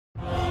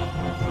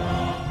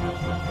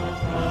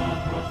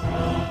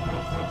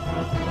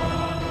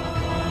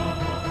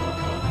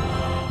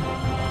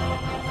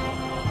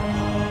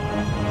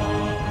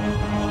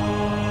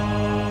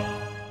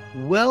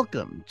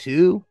Welcome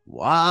to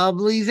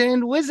Wobblies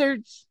and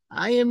Wizards.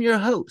 I am your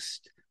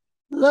host,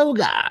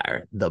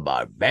 Logar the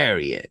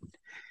Barbarian,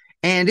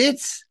 and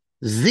it's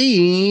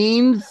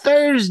Zine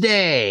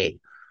Thursday.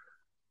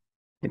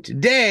 And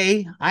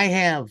today I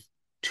have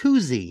two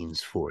zines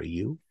for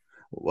you.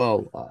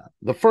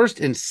 The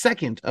first and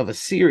second of a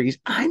series.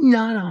 I'm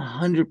not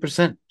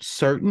 100%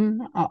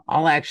 certain.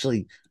 I'll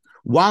actually,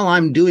 while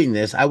I'm doing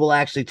this, I will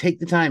actually take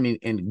the time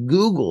and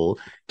Google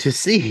to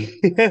see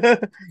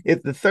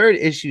if the third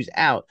issue's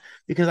out,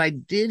 because I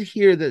did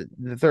hear that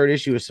the third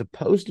issue is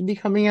supposed to be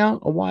coming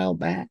out a while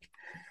back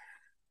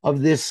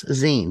of this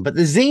zine. But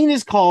the zine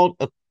is called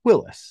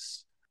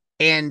Aquilus,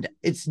 and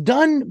it's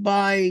done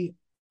by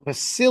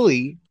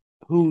Vasily,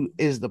 who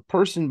is the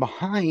person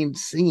behind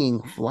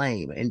Singing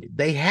Flame. And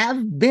they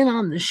have been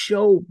on the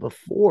show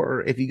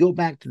before. If you go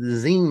back to the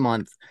Zine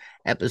Month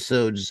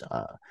episodes,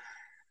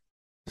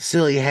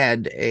 Vasily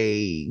had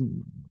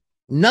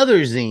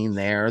another zine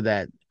there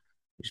that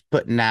he's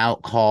putting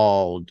out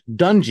called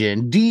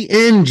Dungeon,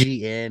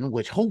 DNGN,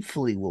 which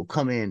hopefully will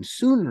come in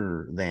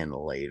sooner than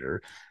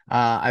later.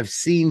 I've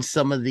seen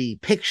some of the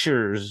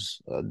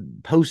pictures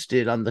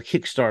posted on the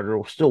Kickstarter.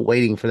 We're still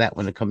waiting for that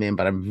one to come in,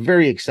 but I'm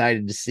very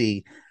excited to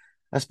see,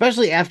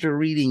 especially after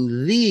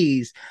reading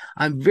these,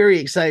 I'm very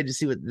excited to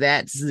see what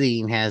that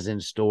zine has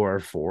in store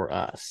for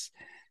us.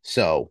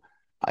 So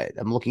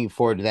I'm looking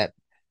forward to that.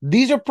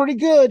 These are pretty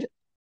good.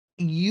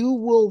 You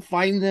will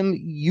find them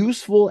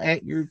useful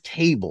at your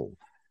table.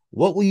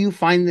 What will you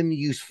find them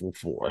useful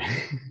for?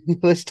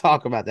 Let's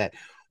talk about that.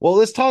 Well,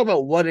 let's talk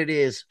about what it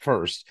is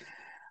first.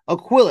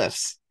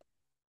 Aquilus.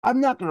 I'm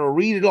not going to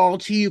read it all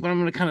to you, but I'm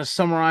going to kind of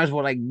summarize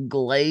what I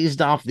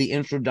glazed off the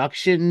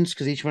introductions,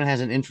 because each one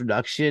has an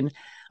introduction.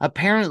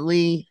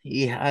 Apparently,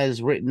 he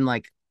has written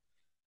like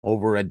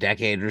over a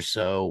decade or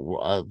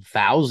so,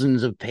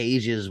 thousands of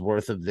pages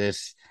worth of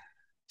this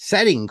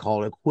setting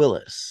called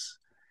Aquilus,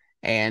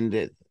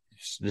 and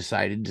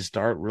decided to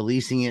start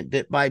releasing it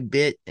bit by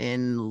bit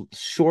in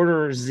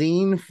shorter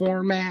zine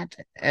format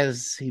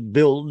as he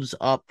builds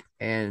up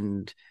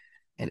and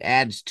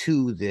adds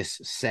to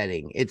this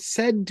setting. It's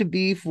said to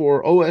be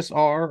for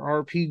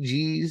OSR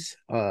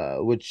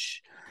RPGs,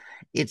 which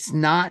it's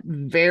not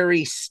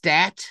very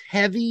stat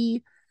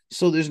heavy,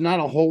 so there's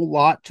not a whole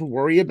lot to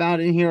worry about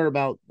in here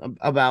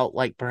about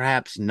like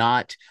perhaps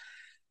not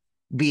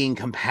being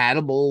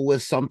compatible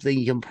with something.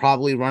 You can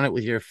probably run it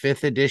with your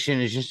 5th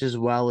edition just as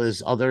well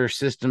as other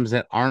systems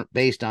that aren't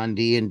based on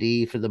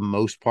D&D for the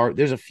most part.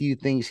 There's a few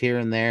things here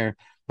and there.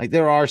 Like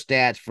there are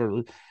stats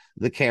for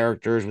the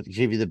characters, which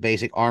give you the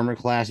basic armor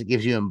class. It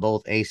gives you in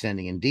both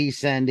ascending and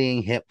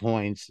descending, hit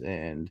points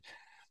and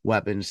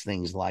weapons,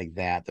 things like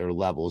that, their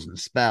levels and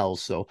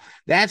spells. So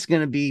that's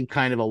going to be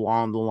kind of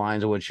along the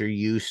lines of what you're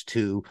used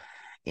to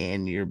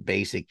in your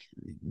basic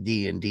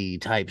D&D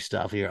type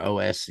stuff, your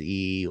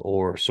OSE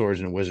or Swords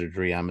and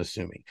Wizardry, I'm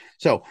assuming.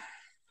 So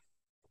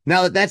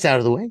now that that's out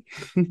of the way,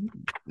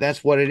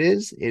 that's what it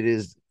is. It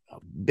is a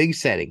big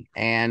setting,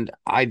 and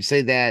I'd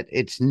say that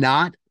it's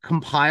not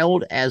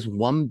compiled as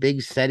one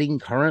big setting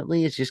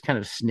currently. It's just kind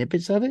of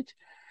snippets of it.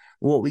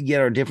 What we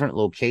get are different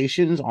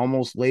locations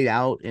almost laid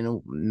out in a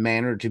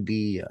manner to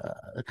be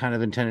kind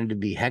of intended to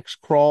be hex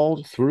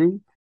crawled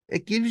through.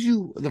 It gives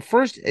you the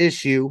first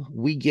issue.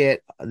 We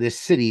get this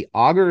city,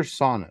 Augur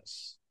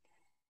Sonus,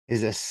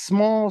 is a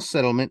small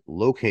settlement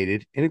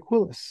located in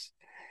Aquilus.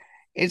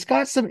 It's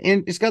got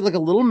it's got like a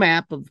little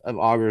map of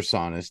Augur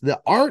Sonus. The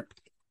art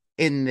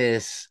in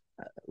this,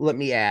 let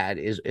me add,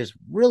 is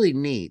really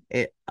neat.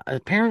 It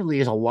apparently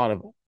is a lot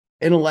of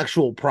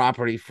intellectual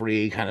property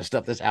free kind of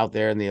stuff that's out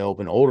there in the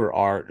open, older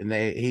art, and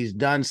he's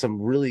done some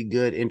really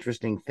good,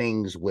 interesting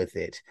things with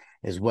it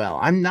as well.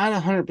 I'm not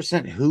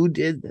 100% who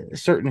did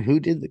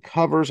the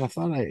covers. I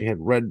thought I had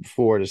read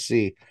before to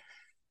see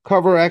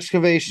cover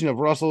excavation of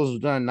Russell's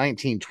was done in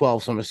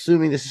 1912, so I'm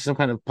assuming this is some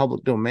kind of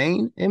public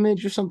domain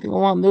image or something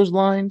along those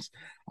lines.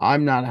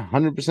 I'm not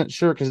 100%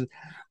 sure because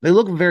they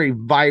look very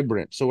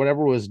vibrant, so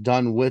whatever was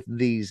done with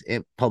these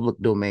public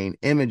domain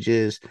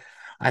images,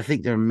 I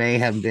think there may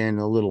have been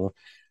a little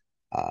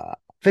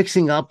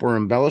fixing up or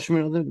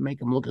embellishment of them to make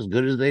them look as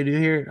good as they do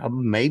here.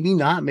 Maybe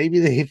not. Maybe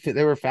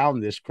they were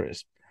found this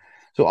crisp.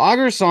 So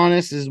Augur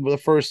Sonus is the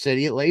first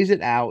city. It lays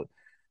it out.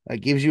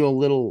 It gives you a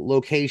little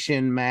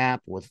location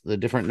map with the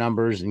different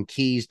numbers and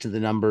keys to the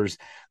numbers.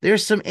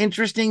 There's some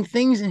interesting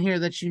things in here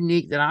that's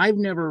unique that I've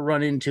never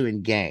run into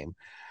in game.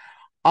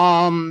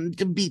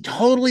 To be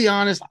totally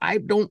honest, I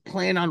don't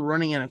plan on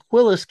running an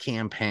Aquilus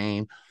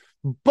campaign,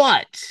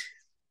 but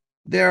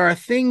there are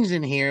things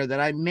in here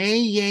that I may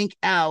yank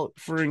out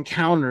for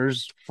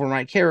encounters for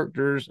my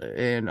characters,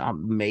 and I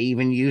may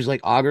even use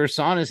like Augur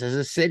Sonus as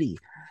a city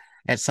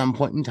at some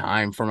point in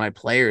time for my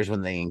players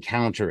when they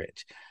encounter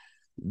it.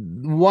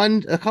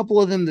 A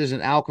couple of them, there's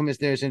an alchemist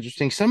there. It's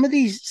interesting. Some of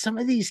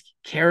these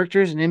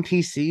characters and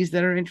NPCs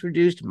that are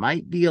introduced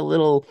might be a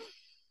little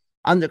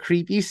on the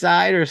creepy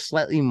side or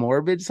slightly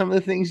morbid. Some of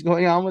the things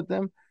going on with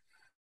them.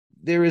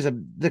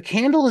 the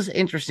candle is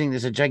interesting.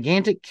 There's a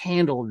gigantic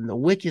candle, and the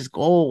wick is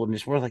gold, and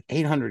it's worth like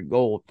 800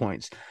 gold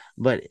points.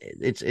 But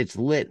it's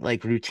lit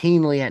like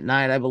routinely at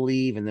night, I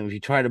believe. And then if you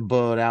try to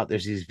blow it out,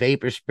 there's these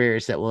vapor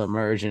spirits that will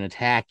emerge and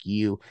attack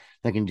you,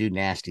 that can do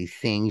nasty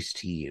things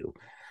to you.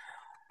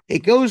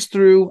 It goes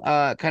through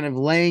kind of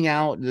laying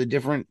out the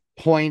different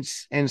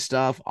points and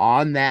stuff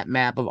on that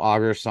map of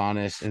Augur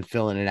Sonus and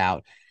filling it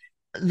out.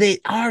 They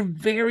are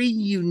very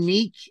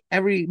unique.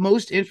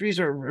 Most entries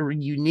are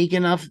unique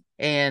enough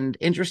and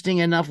interesting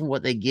enough in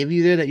what they give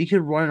you there that you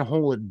could run a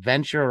whole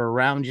adventure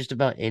around just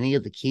about any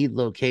of the key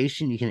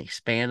location you can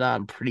expand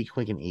on pretty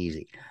quick and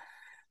easy.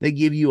 They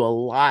give you a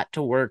lot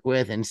to work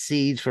with and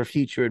seeds for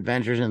future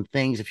adventures and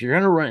things. If you're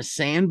going to run a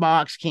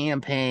sandbox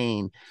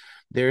campaign,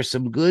 there's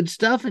some good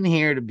stuff in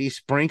here to be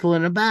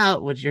sprinkling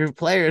about, which your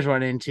players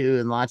run into,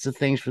 and lots of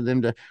things for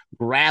them to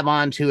grab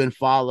onto and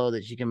follow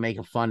that you can make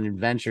a fun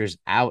adventures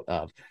out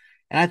of.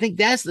 And I think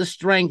that's the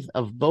strength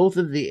of both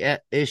of the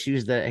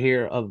issues that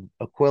here of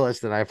Aquilus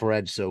that I've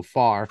read so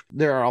far.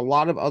 There are a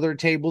lot of other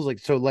tables,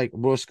 like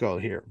Roscoe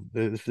here.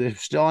 They're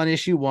still on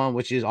issue 1,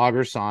 which is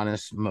Augur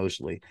Sonus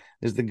mostly.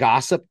 There's the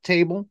gossip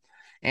table,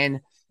 and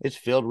it's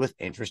filled with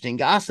interesting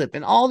gossip.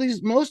 And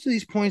most of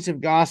these points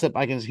of gossip,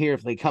 I can hear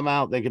if they come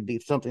out, they could be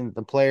something that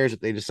the players, if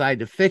they decide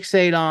to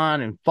fixate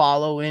on and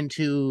follow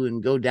into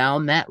and go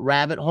down that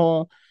rabbit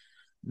hole,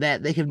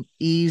 that they can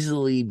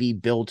easily be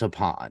built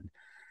upon.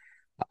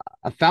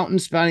 A fountain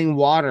spouting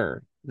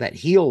water that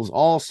heals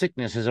all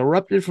sickness has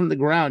erupted from the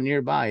ground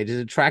nearby. It is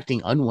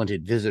attracting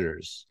unwanted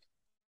visitors.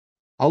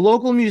 A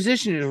local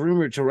musician is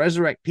rumored to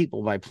resurrect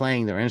people by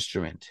playing their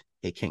instrument.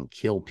 It can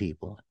kill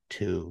people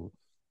too.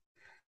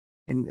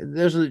 And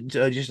there's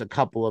just a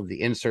couple of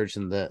the inserts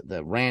in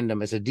the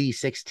random. It's a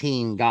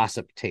D16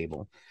 gossip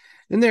table.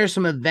 Then there are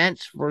some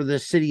events for the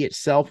city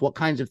itself. What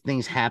kinds of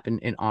things happen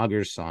in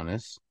Augur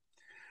Sonus?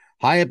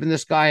 High up in the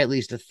sky, at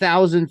least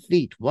 1,000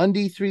 feet,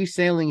 1d3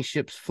 sailing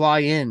ships fly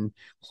in,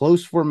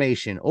 close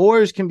formation.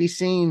 Oars can be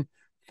seen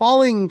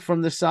falling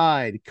from the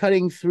side,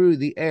 cutting through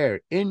the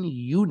air in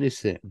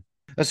unison.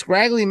 A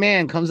scraggly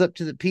man comes up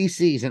to the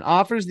PCs and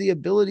offers the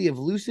ability of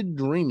lucid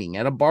dreaming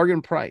at a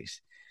bargain price.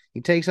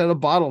 He takes out a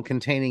bottle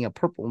containing a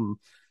purple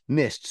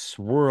mist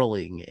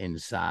swirling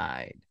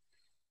inside.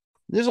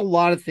 There's a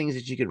lot of things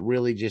that you could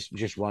really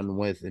just run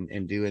with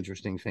and do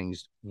interesting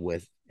things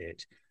with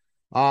it.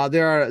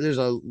 There's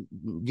a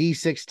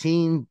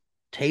D16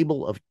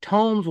 table of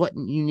tomes. What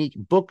unique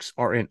books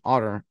are in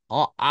Augur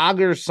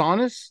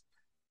Sonus?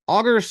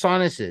 Augur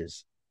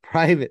Sonus's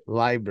private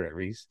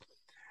libraries.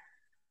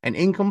 An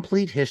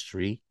incomplete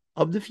history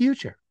of the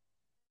future.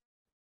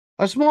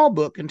 A small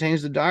book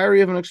contains the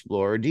diary of an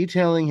explorer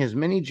detailing his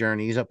many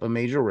journeys up a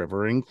major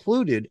river.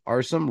 Included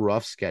are some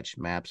rough sketch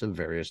maps of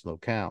various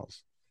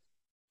locales.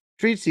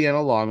 Treats you in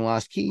a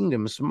long-lost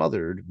kingdom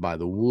smothered by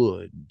the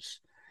woods.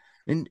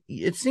 And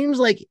it seems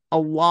like a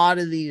lot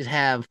of these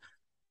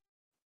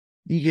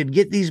you could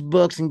get these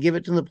books and give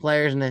it to the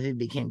players, and if they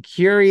became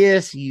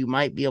curious, you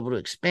might be able to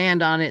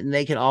expand on it, and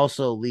they could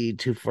also lead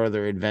to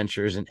further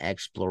adventures and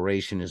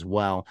exploration as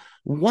well.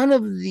 One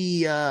of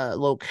the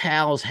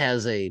locales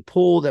has a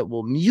pool that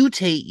will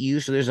mutate you,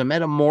 so there's a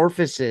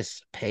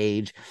metamorphosis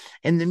page,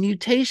 and the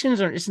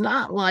mutations it's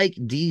not like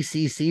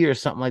DCC or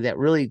something like that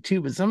really too,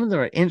 but some of them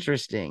are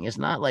interesting. It's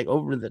not like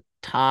over the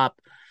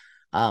top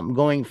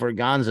going for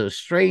Gonzo's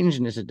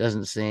strangeness, it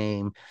doesn't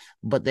seem,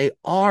 but they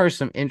are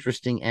some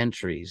interesting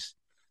entries.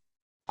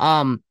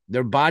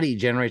 Their body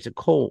generates a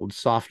cold,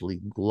 softly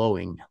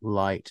glowing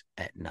light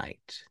at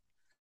night.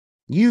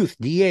 Youth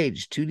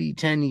de-age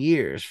 2d10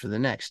 years for the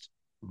next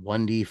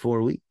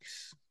 1d4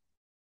 weeks.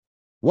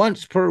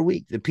 Once per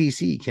week, the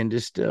PC can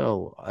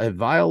distill a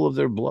vial of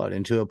their blood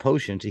into a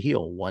potion to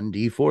heal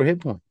 1d4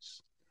 hit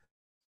points.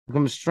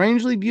 Becomes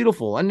strangely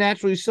beautiful,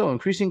 unnaturally so,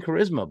 increasing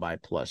charisma by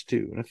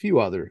 +2, and a few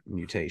other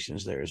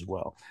mutations there as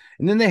well.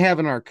 And then they have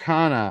an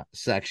Arcana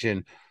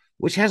section,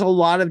 which has a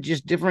lot of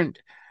just different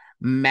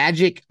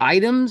magic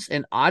items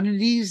and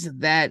oddities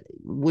that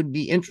would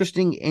be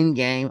interesting in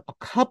game. A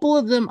couple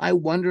of them, I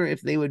wonder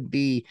if they would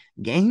be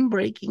game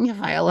breaking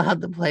if I allowed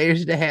the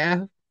players to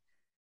have.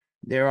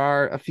 There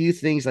are a few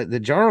things like the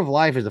Jar of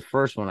Life is the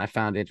first one I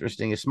found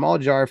interesting. A small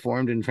jar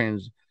formed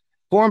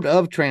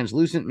of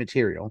translucent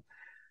material.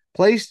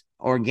 Place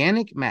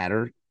organic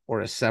matter or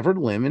a severed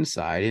limb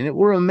inside, and it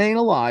will remain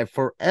alive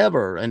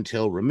forever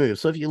until removed.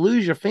 So if you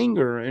lose your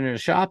finger in a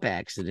shop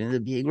accident,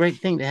 it'd be a great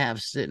thing to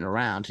have sitting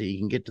around till you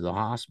can get to the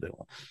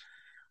hospital.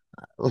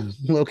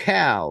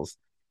 Locales.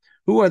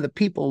 Who are the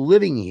people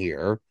living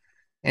here,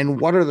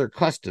 and what are their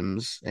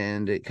customs?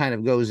 And it kind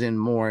of goes in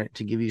more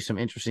to give you some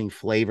interesting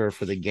flavor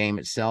for the game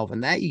itself,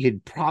 and that you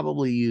could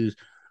probably use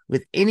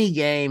with any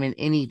game in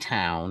any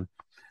town.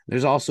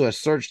 There's also a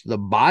search the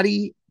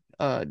body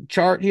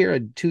chart here, a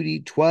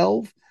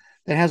 2d12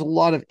 that has a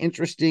lot of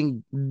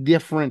interesting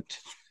different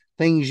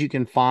things you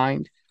can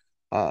find.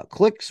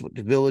 Clicks, what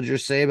the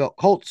villagers say about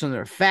cults and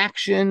their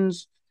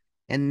factions.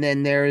 And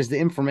then there is the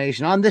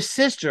information on the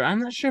sister. I'm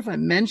not sure if I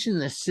mentioned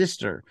the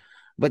sister,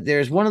 but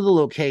there's one of the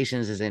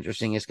locations is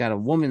interesting. It's got a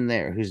woman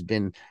there who's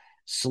been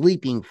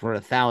sleeping for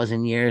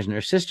 1,000 years, and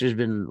her sister's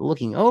been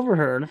looking over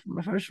her. And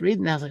my first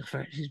reading, I was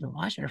like, she's been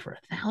watching her for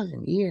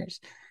 1,000 years.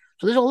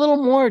 So there's a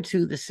little more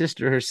to the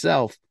sister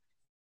herself,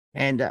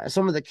 and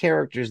some of the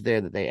characters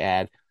there that they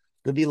add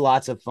could be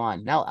lots of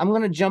fun. Now I'm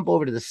going to jump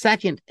over to the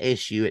second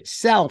issue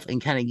itself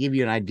and kind of give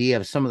you an idea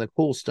of some of the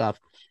cool stuff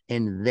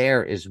in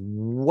there as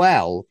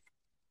well.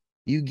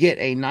 You get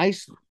a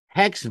nice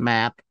hex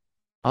map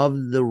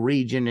of the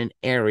region and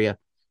area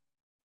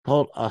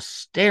called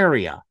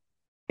Austeria.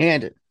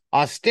 And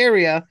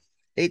Austeria,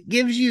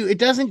 it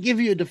doesn't give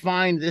you a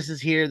defined this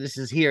is here, this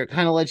is here. It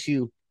kind of lets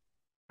you,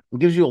 it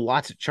gives you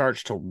lots of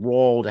charts to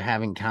roll to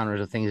have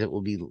encounters of things that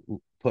will be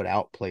put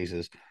out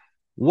places.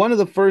 One of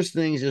the first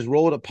things is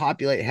roll to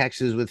populate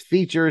hexes with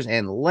features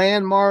and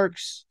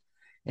landmarks.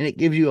 And it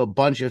gives you a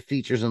bunch of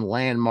features and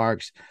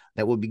landmarks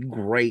that would be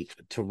great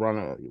to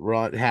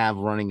have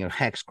running a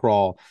hex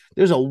crawl.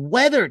 There's a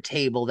weather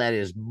table that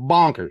is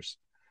bonkers.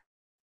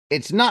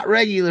 It's not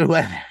regular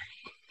weather.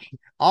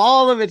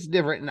 All of it's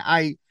different. And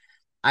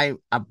I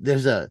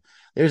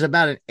there's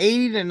about an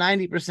 80 to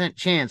 90%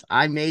 chance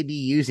I may be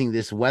using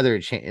this weather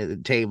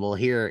table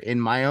here in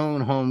my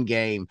own home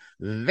game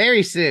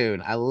very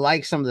soon. I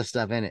like some of the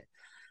stuff in it.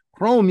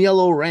 Chrome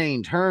yellow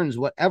rain turns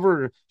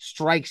whatever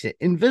strikes it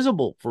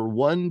invisible for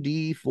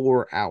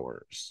 1d4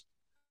 hours.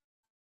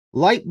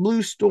 Light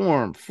blue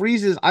storm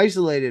freezes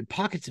isolated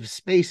pockets of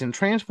space and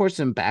transports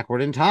them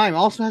backward in time.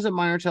 Also has a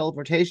minor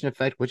teleportation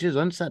effect, which is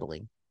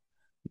unsettling.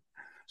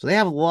 So they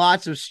have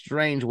lots of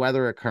strange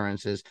weather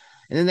occurrences.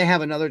 And then they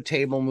have another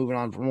table moving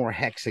on for more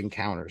hex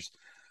encounters.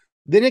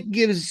 Then it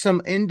gives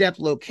some in-depth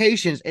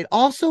locations. It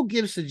also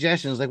gives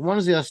suggestions. Like one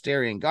is the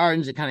Austerian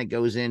Gardens. It kind of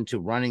goes into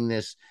running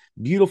this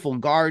beautiful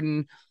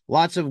garden.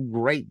 Lots of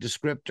great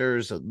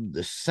descriptors,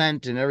 the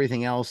scent and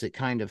everything else. It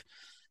kind of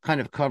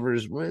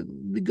covers a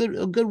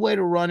good way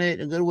to run it,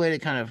 a good way to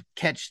kind of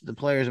catch the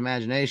players'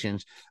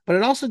 imaginations. But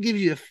it also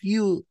gives you a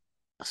few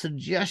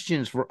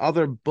suggestions for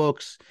other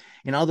books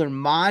and other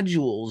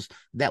modules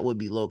that would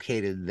be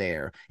located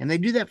there. And they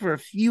do that for a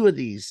few of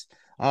these.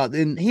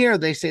 In here,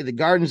 they say The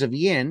Gardens of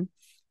Yin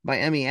by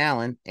Emmy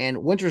Allen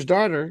and Winter's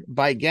Daughter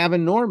by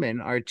Gavin Norman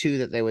are two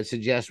that they would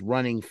suggest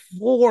running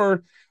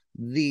for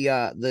the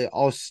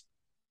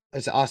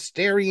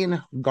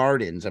Austerian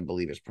Gardens, I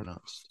believe it's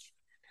pronounced.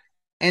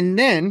 And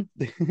then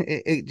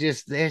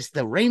there's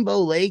the Rainbow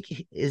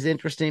Lake is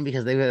interesting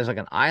because there's like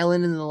an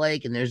island in the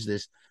lake and there's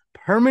this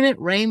permanent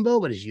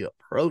rainbow, but as you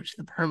approach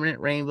the permanent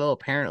rainbow,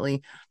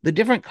 apparently the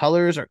different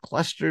colors are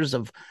clusters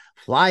of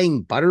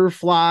flying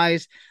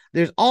butterflies.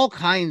 There's all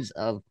kinds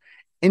of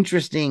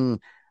interesting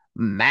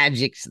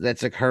magics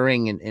that's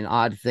occurring in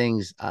odd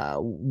things.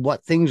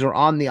 What things are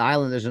on the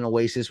island? There's an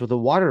oasis with a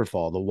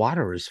waterfall. The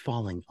water is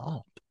falling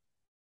up.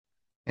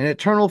 An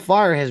eternal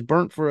fire has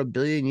burnt for 1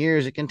 billion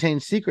years. It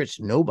contains secrets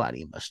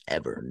nobody must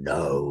ever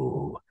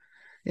know.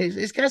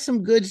 It's got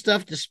some good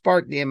stuff to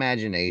spark the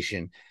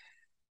imagination.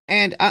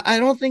 And I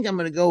don't think I'm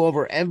going to go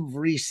over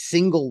every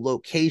single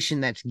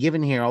location that's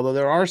given here, although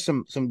there are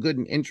some good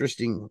and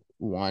interesting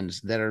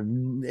ones that are,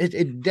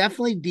 it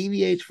definitely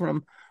deviates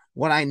from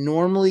what I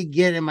normally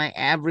get in my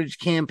average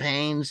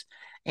campaigns.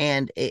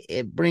 And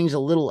it brings a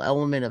little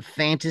element of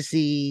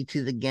fantasy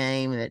to the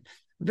game, that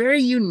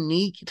very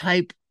unique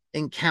type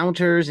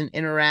encounters and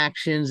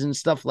interactions and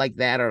stuff like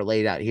that are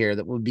laid out here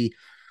that would be,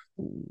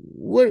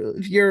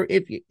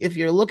 if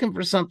you're looking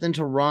for something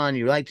to run,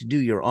 you like to do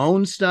your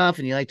own stuff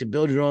and you like to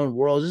build your own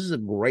worlds, this is a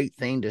great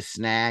thing to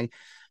snag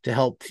to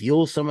help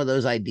fuel some of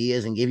those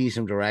ideas and give you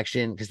some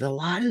direction, because a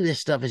lot of this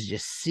stuff is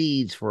just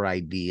seeds for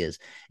ideas,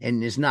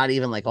 and it's not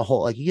even like a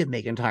whole, like you can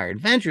make entire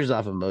adventures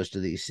off of most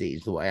of these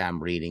seeds. The way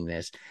I'm reading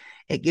this,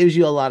 it gives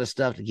you a lot of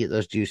stuff to get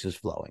those juices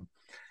flowing.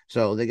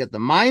 So they get the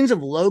Mines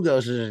of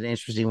Logos is an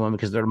interesting one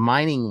because they're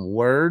mining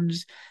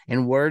words,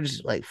 and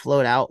words like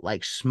float out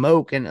like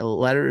smoke, and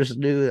letters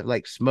do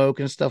like smoke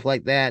and stuff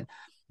like that.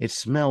 It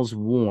smells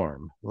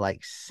warm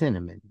like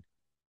cinnamon.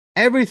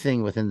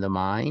 Everything within the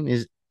mine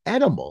is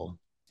edible.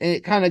 And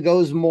it kind of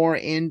goes more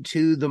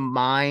into the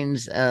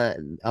mines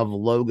of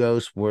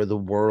Logos, where the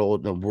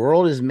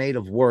world is made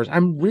of words. I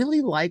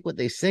really like what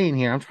they say in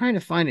here. I'm trying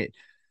to find it.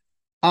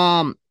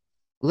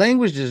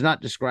 Language does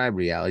not describe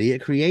reality.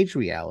 It creates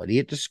reality.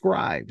 It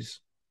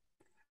describes.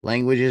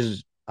 Language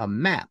is a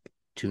map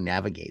to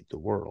navigate the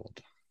world.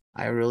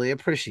 I really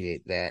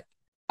appreciate that.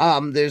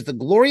 There's the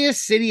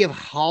glorious city of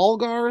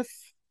Halgarth.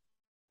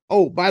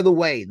 Oh, by the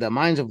way, the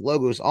Mines of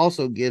Logos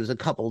also gives a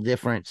couple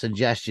different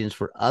suggestions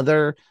for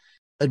other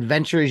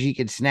adventures you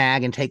could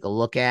snag and take a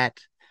look at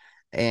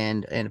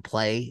and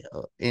play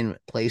in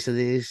place of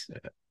these.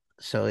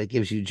 So it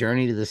gives you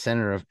Journey to the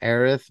Center of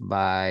Aerith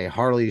by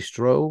Harley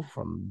Stroh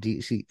from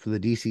DC for the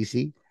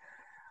DCC.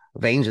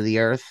 Veins of the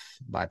Earth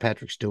by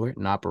Patrick Stewart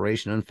and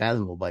Operation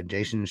Unfathomable by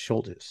Jason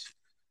Schultes.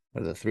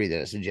 What are the three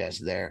that I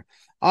suggest there?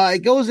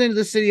 It goes into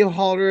the city of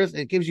Halgarth.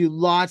 It gives you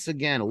lots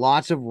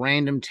of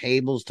random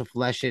tables to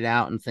flesh it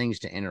out and things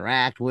to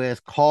interact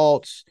with,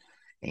 cults,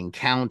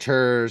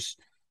 encounters.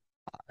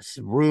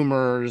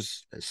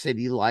 rumors,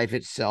 city life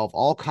itself,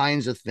 all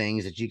kinds of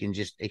things that you can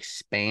just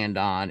expand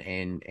on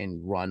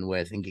and run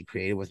with and get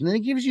creative with. And then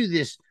it gives you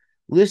this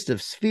list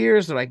of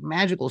spheres. They're like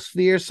magical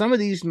spheres. Some of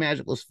these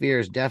magical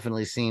spheres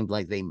definitely seemed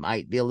like they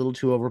might be a little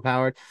too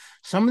overpowered.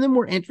 Some of them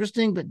were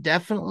interesting, but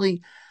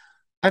definitely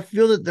I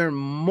feel that they're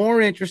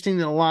more interesting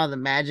than a lot of the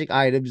magic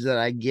items that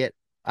I get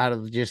out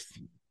of just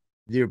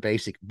their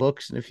basic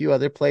books and a few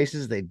other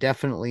places. They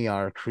definitely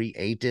are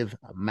creative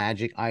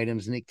magic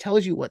items, and it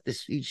tells you what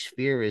this each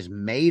sphere is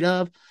made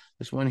of.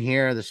 This one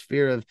here, the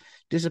sphere of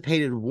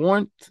dissipated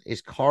warmth,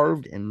 is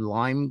carved in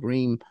lime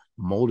green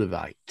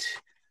moldavite.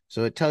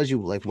 So it tells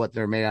you like what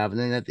they're made of. And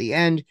then at the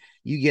end,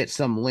 you get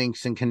some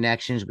links and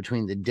connections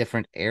between the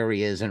different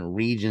areas and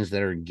regions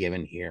that are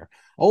given here.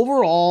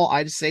 Overall,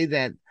 I'd say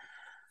that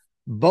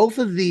both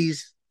of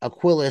these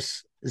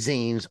Aquilus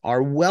zines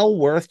are well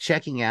worth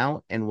checking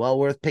out and well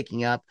worth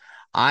picking up.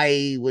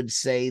 I would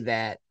say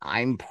that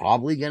I'm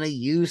probably going to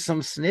use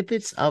some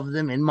snippets of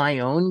them in my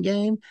own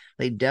game.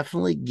 They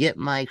definitely get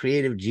my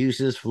creative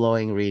juices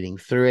flowing reading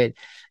through it,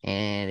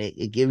 and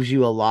it gives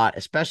you a lot,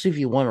 especially if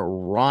you want to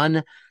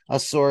run a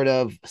sort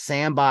of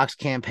sandbox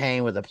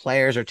campaign where the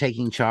players are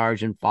taking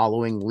charge and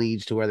following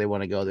leads to where they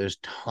want to go. There's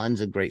tons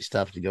of great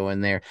stuff to go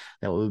in there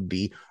that would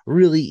be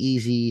really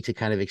easy to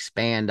kind of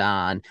expand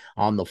on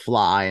the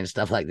fly and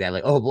stuff like that.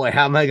 Like, oh boy,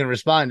 how am I going to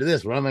respond to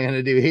this? What am I going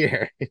to do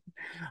here?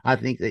 I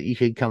think that you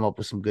could come up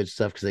with some good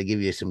stuff because they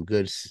give you some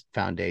good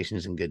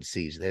foundations and good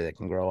seeds there that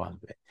can grow on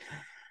it.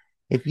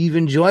 If you've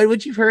enjoyed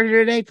what you've heard here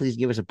today, please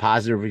give us a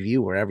positive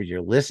review wherever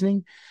you're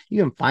listening.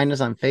 You can find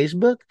us on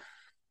Facebook.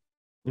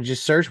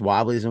 Just search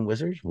Wobblies and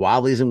Wizards.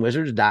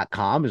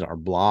 Wobbliesandwizards.com is our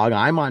blog.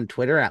 I'm on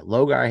Twitter at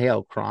Logar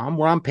Hale Crom.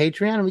 We're on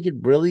Patreon, and we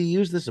could really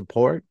use the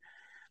support.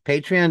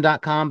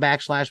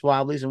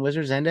 Patreon.com/Wobblies and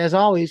Wizards. And as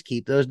always,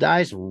 keep those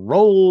dice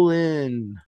rolling.